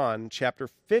John, chapter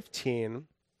 15,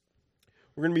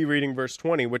 we're going to be reading verse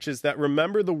 20, which is that,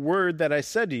 remember the word that I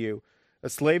said to you, a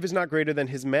slave is not greater than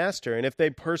his master, and if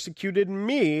they persecuted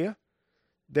me,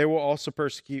 they will also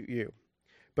persecute you.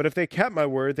 But if they kept my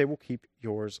word, they will keep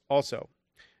yours also.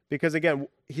 Because again,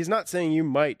 he's not saying you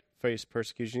might face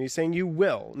persecution. He's saying you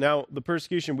will. Now, the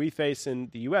persecution we face in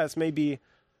the U.S. may be,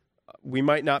 we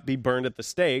might not be burned at the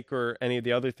stake or any of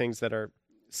the other things that are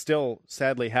still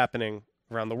sadly happening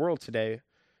around the world today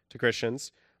to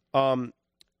Christians.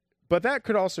 But that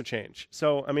could also change.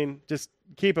 So, I mean, just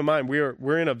keep in mind,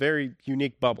 we're in a very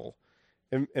unique bubble.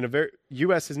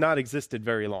 U.S. has not existed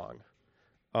very long.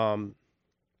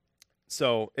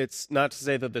 So it's not to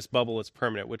say that this bubble is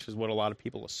permanent, which is what a lot of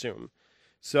people assume.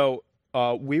 So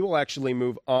we will actually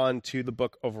move on to the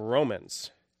book of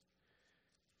Romans.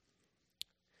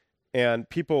 And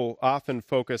people often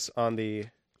focus on the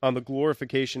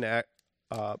glorification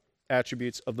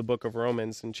attributes of the book of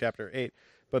Romans in chapter 8,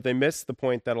 but they miss the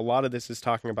point that a lot of this is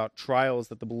talking about trials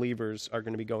that the believers are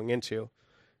going to be going into.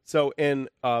 So in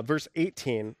verse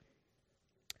 18,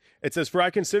 it says, for I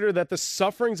consider that the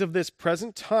sufferings of this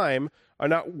present time are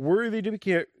not worthy to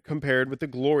be compared with the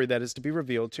glory that is to be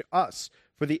revealed to us.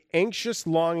 For the anxious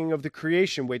longing of the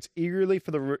creation waits eagerly for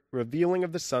the revealing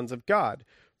of the sons of God.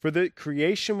 For the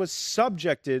creation was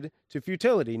subjected to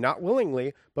futility, not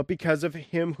willingly, but because of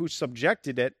him who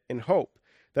subjected it in hope,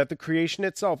 that the creation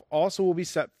itself also will be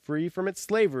set free from its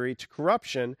slavery to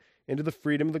corruption into the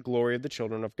freedom of the glory of the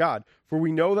children of God. For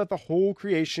we know that the whole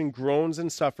creation groans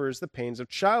and suffers the pains of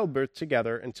childbirth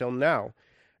together until now.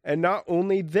 And not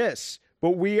only this,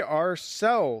 but we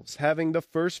ourselves, having the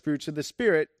first fruits of the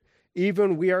Spirit,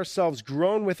 even we ourselves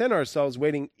groan within ourselves,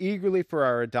 waiting eagerly for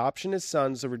our adoption as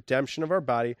sons, the redemption of our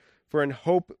body. For in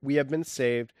hope we have been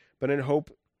saved, but in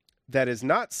hope that is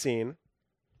seen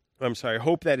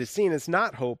is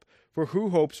not hope, for who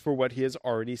hopes for what he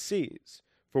already sees?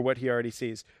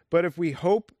 But if we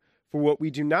hope for what we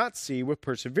do not see with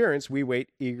perseverance, we wait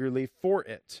eagerly for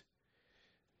it.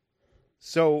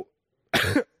 So,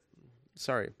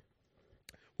 sorry.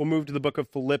 We'll move to the book of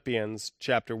Philippians,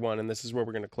 chapter 1, and this is where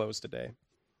we're going to close today.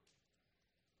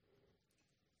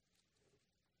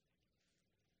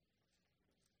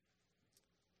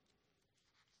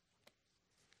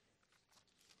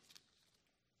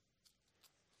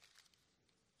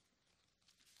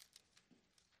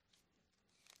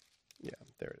 Yeah,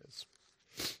 there it is.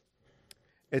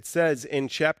 It says in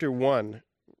chapter 1,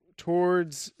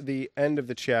 towards the end of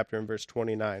the chapter in verse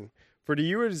 29, for to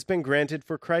you it has been granted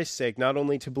for Christ's sake not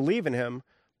only to believe in him,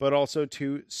 but also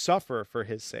to suffer for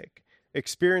his sake,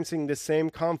 experiencing the same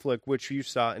conflict which you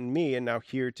saw in me and now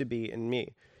hear to be in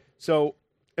me. So,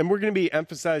 and we're going to be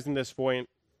emphasizing this point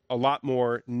a lot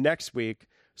more next week,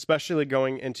 especially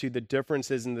going into the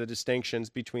differences and the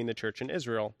distinctions between the church and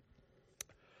Israel.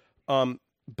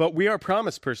 But we are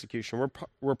promised persecution.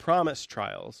 We're promised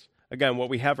trials. Again, what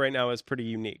we have right now is pretty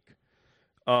unique.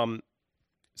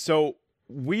 So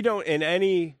we don't in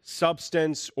any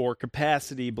substance or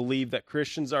capacity believe that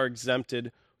Christians are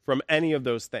exempted from any of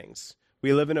those things.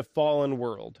 We live in a fallen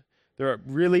world. There are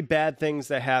really bad things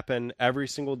that happen every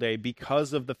single day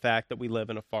because of the fact that we live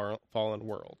in a fallen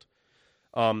world.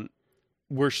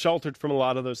 We're sheltered from a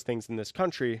lot of those things in this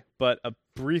country, but a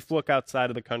brief look outside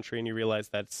of the country and you realize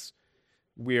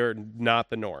we're not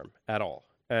the norm at all.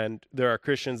 And there are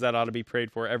Christians that ought to be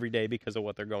prayed for every day because of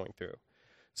what they're going through.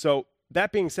 So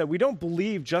that being said, we don't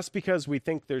believe just because we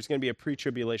think there's going to be a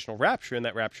pre-tribulational rapture and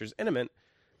that rapture is imminent,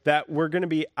 that we're going to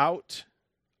be out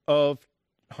of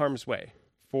harm's way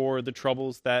for the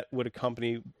troubles that would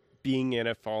accompany being in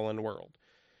a fallen world.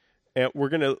 And we're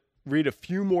going to read a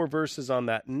few more verses on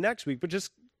that next week, but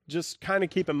just kind of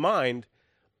keep in mind,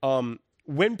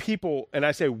 when people, and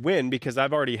I say when because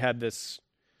I've already had this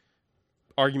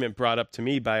argument brought up to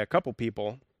me by a couple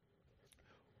people,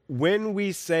 when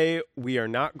we say we are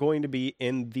not going to be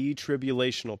in the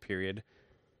tribulational period,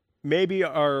 maybe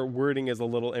our wording is a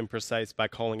little imprecise by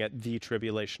calling it the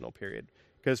tribulational period.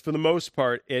 Because for the most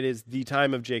part, it is the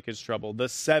time of Jacob's trouble, the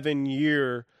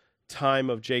 7-year time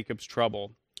of Jacob's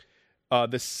trouble.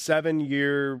 The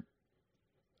 7-year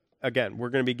again, we're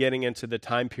going to be getting into the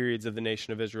time periods of the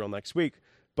nation of Israel next week.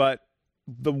 But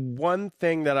the one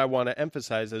thing that I want to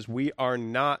emphasize is we are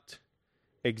not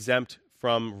exempt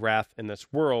from wrath in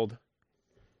this world.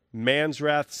 Man's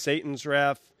wrath, Satan's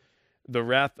wrath, the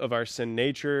wrath of our sin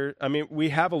nature. I mean, we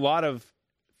have a lot of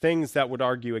things that would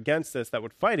argue against us, that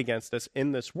would fight against us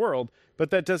in this world, but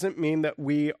that doesn't mean that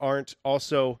we aren't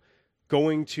also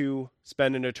going to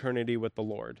spend an eternity with the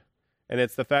Lord. And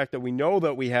it's the fact that we know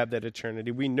that we have that eternity.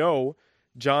 We know,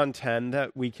 John 10,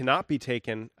 that we cannot be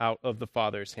taken out of the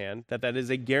Father's hand, that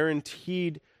is a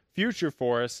guaranteed future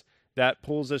for us that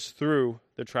pulls us through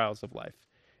the trials of life.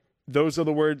 Those are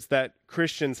the words that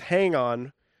Christians hang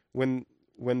on when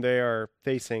they are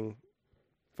facing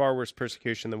far worse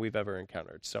persecution than we've ever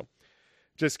encountered. So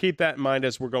just keep that in mind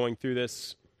as we're going through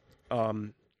this.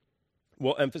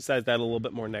 We'll emphasize that a little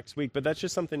bit more next week, but that's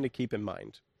just something to keep in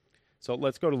mind. So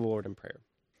let's go to the Lord in prayer.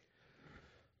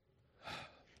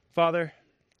 Father,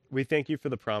 we thank you for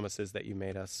the promises that you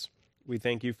made us. We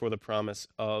thank you for the promise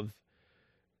of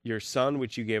your Son,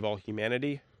 which you gave all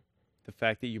humanity, the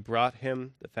fact that you brought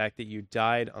him, the fact that you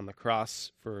died on the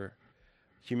cross for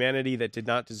humanity that did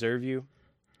not deserve you,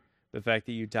 the fact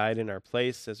that you died in our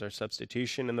place as our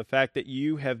substitution, and the fact that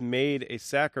you have made a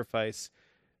sacrifice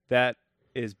that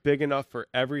is big enough for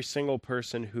every single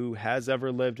person who has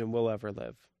ever lived and will ever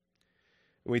live.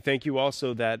 And we thank you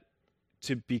also that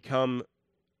to become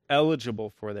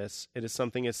eligible for this, it is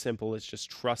something as simple as just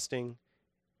trusting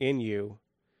in you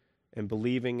and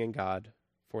believing in God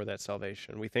for that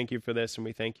salvation. We thank you for this, and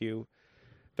we thank you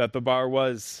that the bar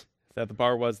was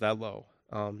that low.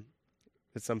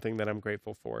 It's something that I'm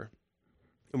grateful for.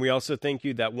 And we also thank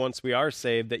you that once we are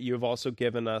saved, that you have also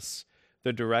given us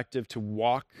the directive to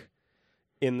walk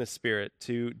in the Spirit,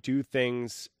 to do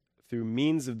things through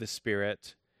means of the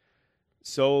Spirit,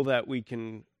 so that we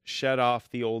can shed off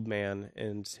the old man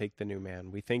and take the new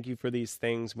man. We thank you for these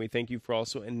things. We thank you for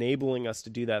also enabling us to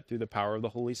do that through the power of the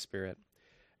Holy Spirit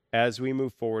as we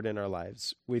move forward in our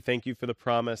lives. We thank you for the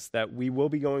promise that we will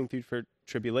be going through for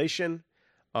tribulation,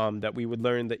 that we would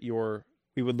learn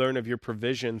of your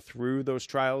provision through those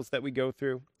trials that we go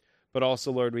through. But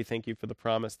also, Lord, we thank you for the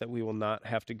promise that we will not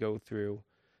have to go through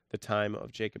the time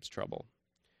of Jacob's trouble.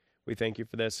 We thank you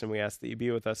for this, and we ask that you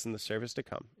be with us in the service to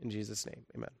come. In Jesus' name,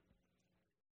 amen.